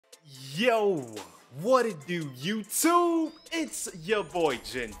Yo, what it do, YouTube? It's your boy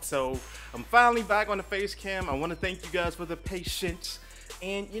Gento. I'm finally back on the face cam. I want to thank you guys for the patience.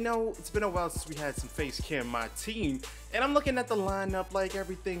 And you know, it's been a while since we had some face cam my team. And I'm looking at the lineup like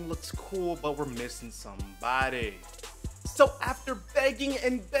everything looks cool, but we're missing somebody. So after begging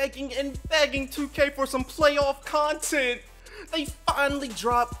and begging and begging 2K for some playoff content, they finally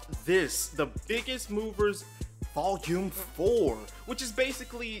dropped this, the Biggest Movers Volume 4, which is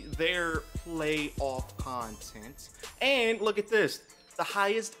basically their playoff content. And look at this, the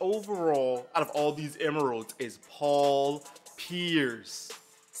highest overall out of all these emeralds is Paul Pierce.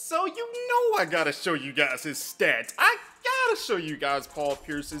 So you know I gotta show you guys his stats. I gotta show you guys Paul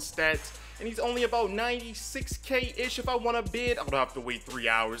Pierce's stats. And he's only about 96K-ish. If I want to bid, I would have to wait 3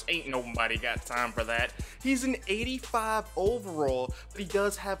 hours. Ain't nobody got time for that. He's an 85 overall, but he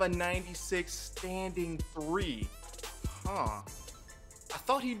does have a 96 standing 3. Huh. I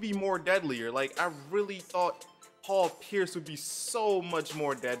thought he'd be more deadlier. Like, I really thought Paul Pierce would be so much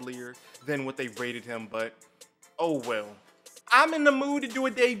more deadlier than what they rated him, but oh well. I'm in the mood to do a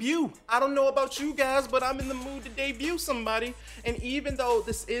debut. I don't know about you guys, but I'm in the mood to debut somebody. And even though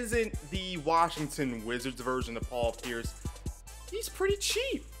this isn't the Washington Wizards version of Paul Pierce, he's pretty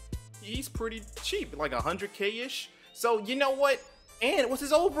cheap. He's pretty cheap, like 100K-ish. So you know what? And what's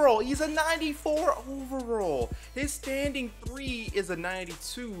his overall? He's a 94 overall. His standing 3 is a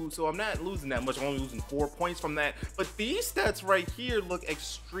 92, so I'm not losing that much. I'm only losing 4 points from that. But these stats right here look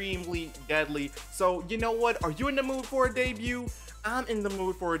extremely deadly. So you know what? Are you in the mood for a debut? I'm in the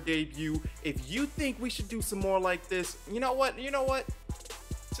mood for a debut. If you think we should do some more like this, you know what? You know what?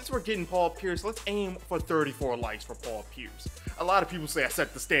 Since we're getting Paul Pierce, let's aim for 34 likes for Paul Pierce. A lot of people say I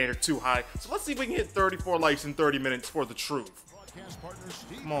set the standard too high, so let's see if we can hit 34 likes in 30 minutes for the truth.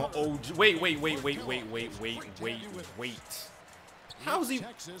 Come on, OG. Wait. How's he?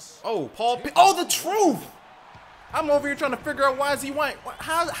 Oh, Paul Pierce. Oh, the truth! I'm over here trying to figure out why is he white.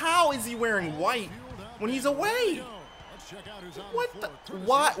 How is he wearing white when he's away? What the?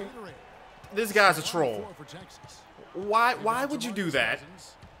 Why? This guy's a troll. Why would you do that?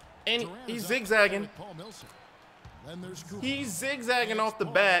 And he's zigzagging. He's zigzagging off the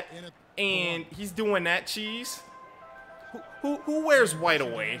bat, and he's doing that cheese. Who wears white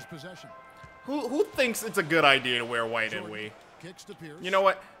away? Who thinks it's a good idea to wear white away? You know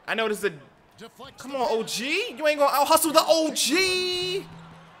what? I noticed that. Come on, OG. You ain't gonna out hustle the OG.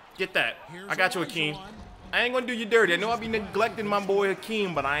 Get that. I got you, Hakeem. I ain't gonna do you dirty. I know I be neglecting my boy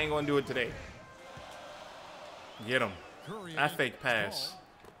Hakeem, but I ain't gonna do it today. Get him. That fake pass.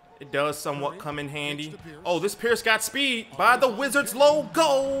 It does somewhat come in handy. Oh, this Pierce got speed by the Wizards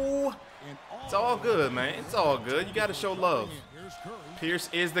logo. It's all good, man. It's all good. You gotta show love. Pierce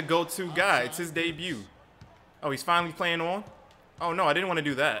is the go-to guy. It's his debut. Oh, he's finally playing on? Oh, no, I didn't want to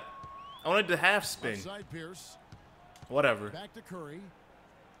do that. I wanted to half spin. Whatever.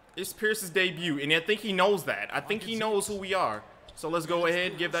 It's Pierce's debut, and I think he knows that. I think he knows who we are. So let's go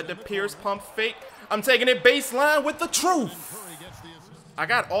ahead, give that to Pierce, pump fake. I'm taking it baseline with the truth. I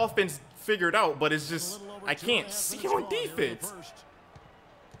got offense figured out, but it's just, I can't see on defense.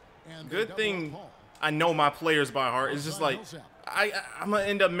 Good thing I know my players by heart. It's just like, I'm going to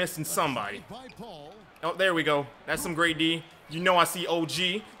end up missing somebody. Oh, there we go. That's some great D. You know I see OG.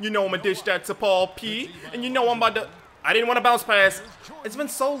 You know I'm going to dish that to Paul P. And you know I'm about to... I didn't want to bounce pass. It's been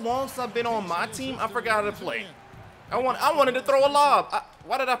so long since I've been on my team, I forgot how to play. I wanted to throw a lob.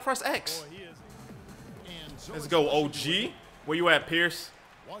 Why did I press X? Let's go, OG. Where you at, Pierce?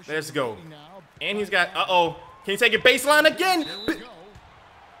 Let's go. And he's got... Uh-oh. Can you take it baseline again?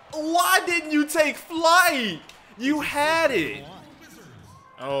 Why didn't you take flight? You had it.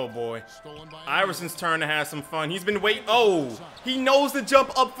 Oh, boy. Iverson's turn to have some fun. He's been waiting. Oh, he knows to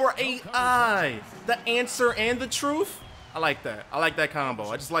jump up for AI. The answer and the truth. I like that. I like that combo.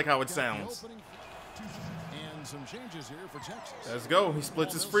 I just like how it sounds. Let's go. He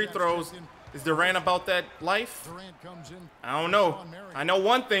splits his free throws. Is Durant about that life? I don't know. I know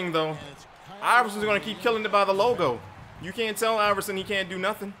one thing, though. Iverson's going to keep killing it by the logo. You can't tell Iverson he can't do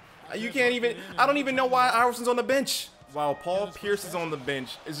nothing. You can't even, I don't even know why Iverson's on the bench. While Paul Pierce is on the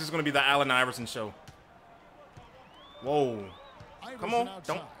bench, it's just going to be the Allen Iverson show. Whoa. Come on.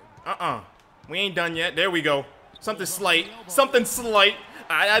 Don't. We ain't done yet. There we go. Something slight. Something slight.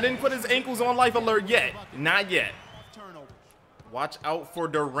 I didn't put his ankles on life alert yet. Not yet. Watch out for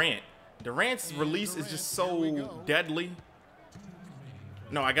Durant. Durant's release is just so deadly.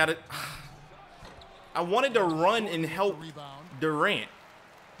 No, I got it. I wanted to run and help Durant.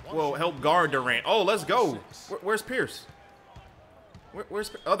 Well, help guard Durant. Oh, let's go. Where's Pierce?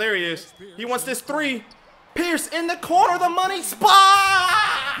 Where's oh, there he is. He wants this 3. Pierce in the corner, the money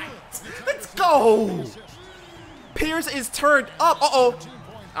spot. No! Pierce is turned up. Uh-oh. Oh,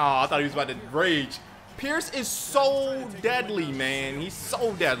 I thought he was about to rage. Pierce is so deadly, man. He's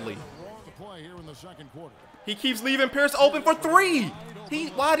so deadly. He keeps leaving Pierce open for three.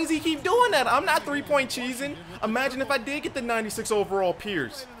 Why does he keep doing that? I'm not three-point cheesing. Imagine if I did get the 96 overall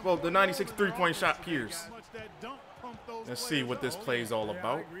Pierce. Well, the 96 three-point shot Pierce. Let's see what this play is all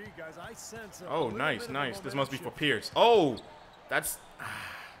about. Oh, nice, nice. This must be for Pierce. Oh, that's...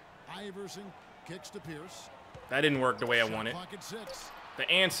 That didn't work the way I wanted. The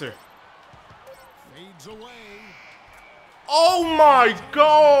answer. Oh my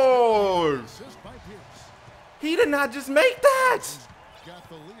God! He did not just make that!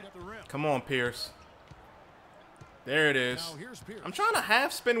 Come on, Pierce. There it is. I'm trying to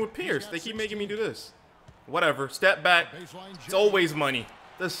half spin with Pierce. They keep making me do this. Whatever. Step back. It's always money.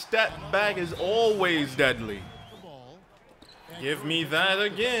 The step back is always deadly. Give me that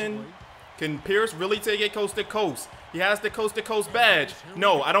again. Can Pierce really take it coast to coast? He has the coast to coast badge.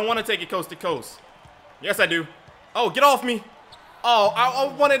 No, I don't want to take it coast to coast. Yes, I do. Oh, get off me. Oh, I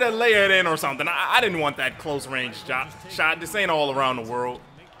wanted to lay it in or something. I didn't want that close range shot. This ain't all around the world.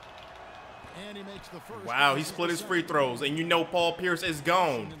 Wow, he split his free throws. And you know Paul Pierce is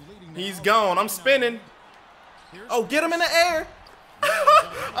gone. He's gone. I'm spinning. Oh, get him in the air.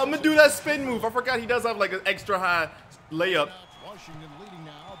 I'm going to do that spin move. I forgot he does have like an extra high layup.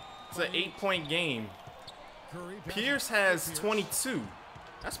 It's an 8-point game. Pierce has 22.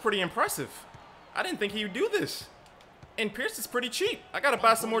 That's pretty impressive. I didn't think he would do this. And Pierce is pretty cheap. I got to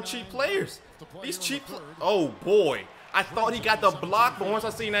buy some more cheap players. These cheap... Oh, boy. I thought he got the block, but once I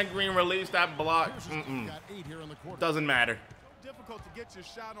seen that green release, that block, doesn't matter.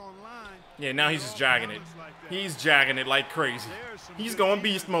 Yeah, now he's just jagging it. He's jagging it like crazy. He's going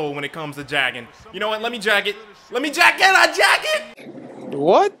beast mode when it comes to jagging. You know what? Let me jag it. Let me jag it. I jag it.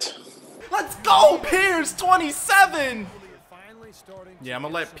 What? Let's go, Pierce. 27. Yeah, I'm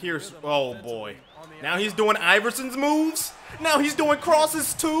going to let Pierce. Oh, boy. Now he's doing Iverson's moves. Now he's doing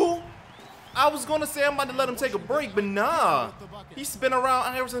crosses, too. I was going to say I'm about to let him take a break, but nah. He's been around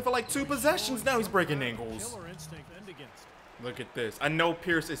Iverson for like 2 possessions. Now he's breaking ankles. Look at this. I know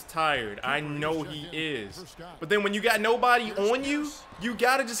Pierce is tired. I know he is. But then when you got nobody on you, you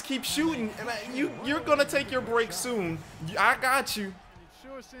got to just keep shooting. You're going to take your break soon. I got you. It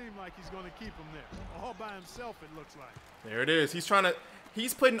sure seemed like he's going to keep him there. All by himself, it looks like. There it is.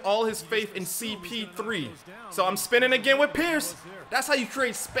 He's putting all his faith in CP3. So I'm spinning again with Pierce. That's how you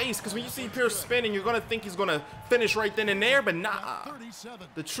create space, because when you see Pierce spinning, you're going to think he's going to finish right then and there, but nah.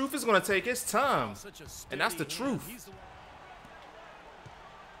 The truth is going to take his time, and that's the truth.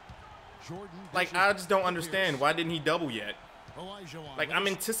 Like, I just don't understand. Why didn't he double yet? Like, I'm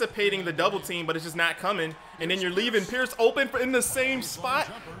anticipating the double team, but it's just not coming. And then you're leaving Pierce open in the same spot.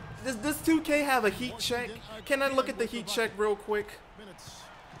 Does 2K have a heat check? Can I look at the heat check real quick?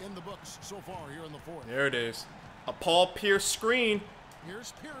 There it is. A Paul Pierce screen.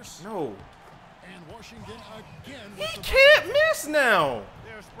 No. He can't miss now.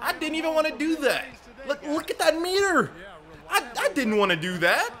 I didn't even want to do that. Look at that meter. I didn't want to do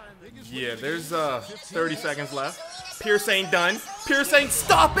that. Yeah, there's 30 seconds left. Pierce ain't done. Pierce ain't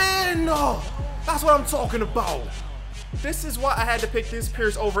stopping. Oh, that's what I'm talking about. This is why I had to pick this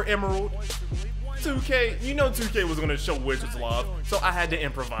Pierce over Emerald. 2K, you know 2K was going to show Wizards love, so I had to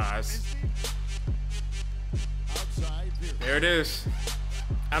improvise. There it is.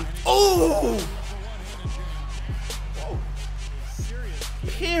 Oh!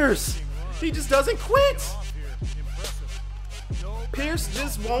 Pierce, he just doesn't quit. Pierce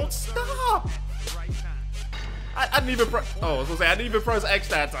just won't stop. I didn't even press. Oh, I was gonna say I didn't even press X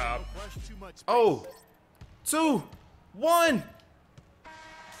that time. Oh, 2, 1.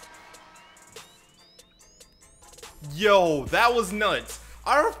 Yo, that was nuts.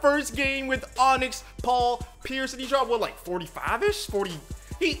 Our first game with ONYX, Paul Pierce, and he dropped what, like 45-ish, 40.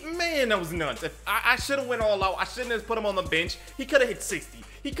 Man, that was nuts. If I should have went all out. I shouldn't have put him on the bench. He could have hit 60.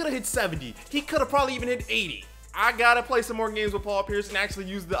 He could have hit 70. He could have probably even hit 80. I gotta play some more games with Paul Pierce and actually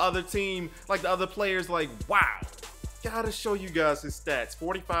use the other team, like the other players. Like, wow. Gotta show you guys his stats.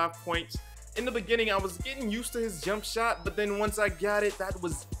 45 points. In the beginning, I was getting used to his jump shot, but then once I got it, that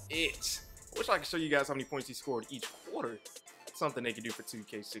was it. I wish I could show you guys how many points he scored each quarter. That's something they can do for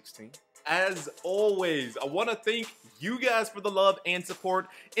 2K16. As always, I want to thank you guys for the love and support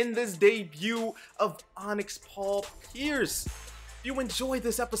in this debut of ONYX Paul Pierce. If you enjoyed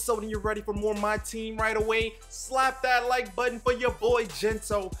this episode and you're ready for more My Team right away, slap that like button for your boy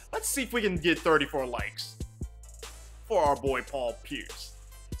Gento. Let's see if we can get 34 likes for our boy Paul Pierce.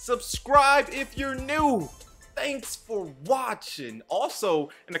 Subscribe if you're new. Thanks for watching. Also,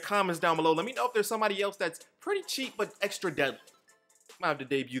 in the comments down below, let me know if there's somebody else that's pretty cheap but extra deadly. I might have to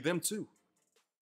debut them too.